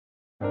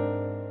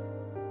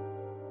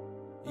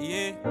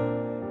Yeah.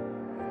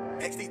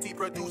 XTT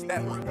produced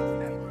that one.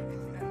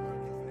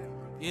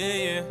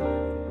 Yeah.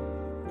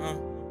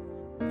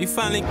 You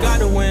finally got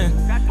a win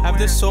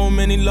after so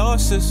many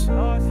losses.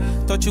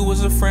 Thought you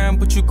was a friend,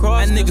 but you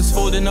crossed. That niggas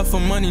folding up for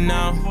money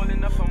now.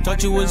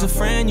 Thought you was a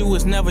friend, you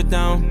was never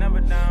down.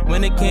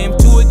 When it came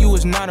to it, you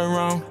was not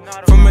around.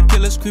 From a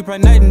killer's creep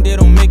at night and they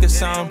don't make a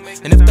sound.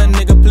 And if that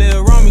nigga play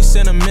around me,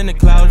 send him in the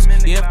clouds.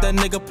 Yeah, if that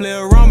nigga play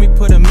around me,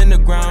 put him in the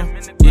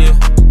ground. Yeah.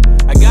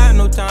 I got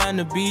no time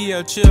to be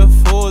out here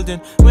folding.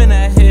 When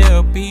I hear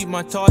a beat,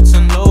 my thoughts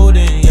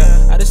unloading.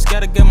 Yeah, I just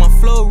gotta get my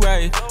flow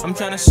right. I'm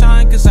tryna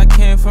shine cause I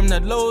came from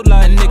that low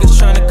light.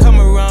 Niggas tryna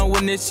come around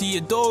when they see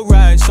a door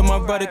ride. So my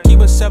brother keep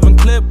a 7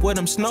 clip with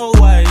him Snow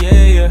White.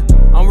 Yeah.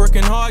 I'm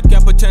working hard,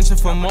 got potential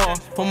for more.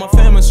 For my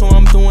family, so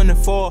I'm doing it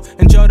for.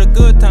 Enjoy the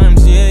good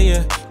times,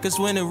 yeah. Cause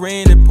when it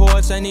rains, it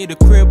pours. I need a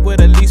crib with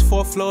at least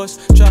 4 floors.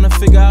 Tryna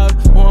figure out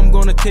who I'm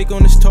gonna take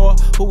on this tour.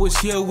 Who was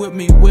here with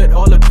me with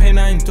all the pain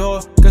I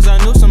endure. Cause I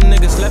knew some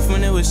niggas left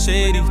when it was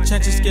shady.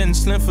 Chances getting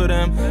slim for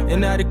them.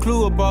 And I had a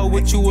clue about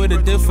what you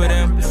would've did for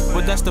them.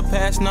 But that's the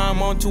past, now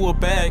I'm on to a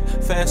bag.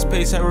 Fast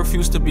pace, I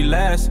refuse to be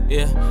last.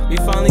 Yeah, we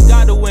finally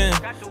got a win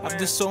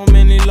after so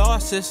many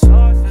losses.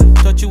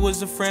 Thought you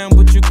was a friend,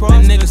 but you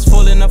crossed. Niggas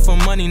falling up for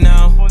money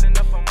now.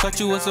 Thought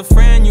you was a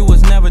friend, you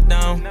was never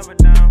down.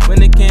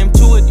 When it came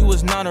to it, you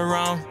was not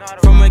around.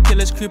 From a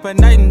killer's creep at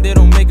night and they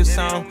don't make a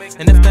sound.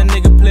 And if that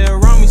nigga play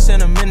around me,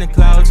 send him in the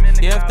clouds.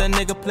 Yeah, if that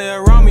nigga play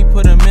around me,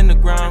 put him in the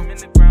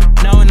ground.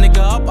 Now a nigga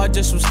up, I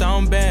just was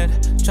down bad.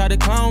 Try to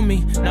clown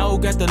me, now who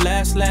got the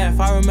last laugh?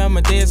 I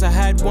remember days I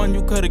had one,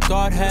 you could've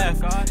got half.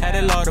 Had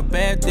a lot of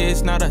bad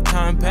days, now that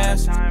time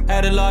passed.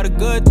 Had a lot of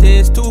good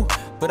days too,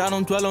 but I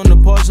don't dwell on the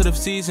positive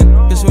season.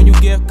 Cause when you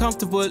get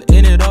comfortable,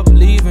 ended up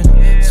leaving.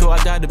 So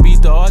I gotta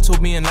beat the odds,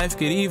 hope me and life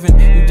get even.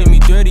 You did me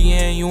dirty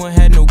and you ain't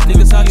had no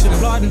niggas out here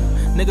plotting.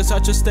 Niggas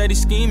out here steady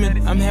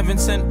scheming. I'm heaven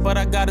sent, but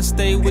I gotta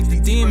stay with the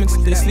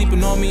demons. They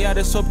sleeping on me, I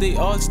just hope they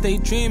all stay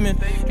dreaming.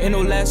 Ain't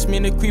no last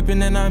minute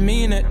creeping and I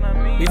mean it.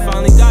 We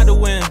finally got a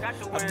win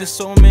after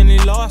so many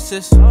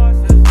losses.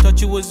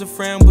 Thought you was a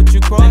friend, but you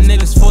crossed.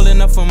 Niggas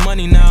falling up for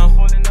money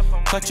now.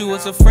 Thought you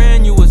was a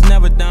friend, you was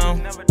never down.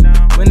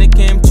 When it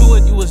came to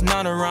it, you was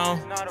not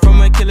around.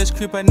 From a killer's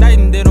creep at night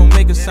and they don't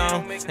make a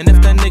sound. And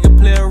if that nigga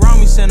play around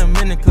me, send him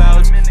in the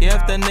clouds.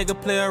 Yeah, if that nigga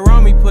play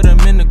around me, put him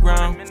in the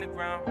ground.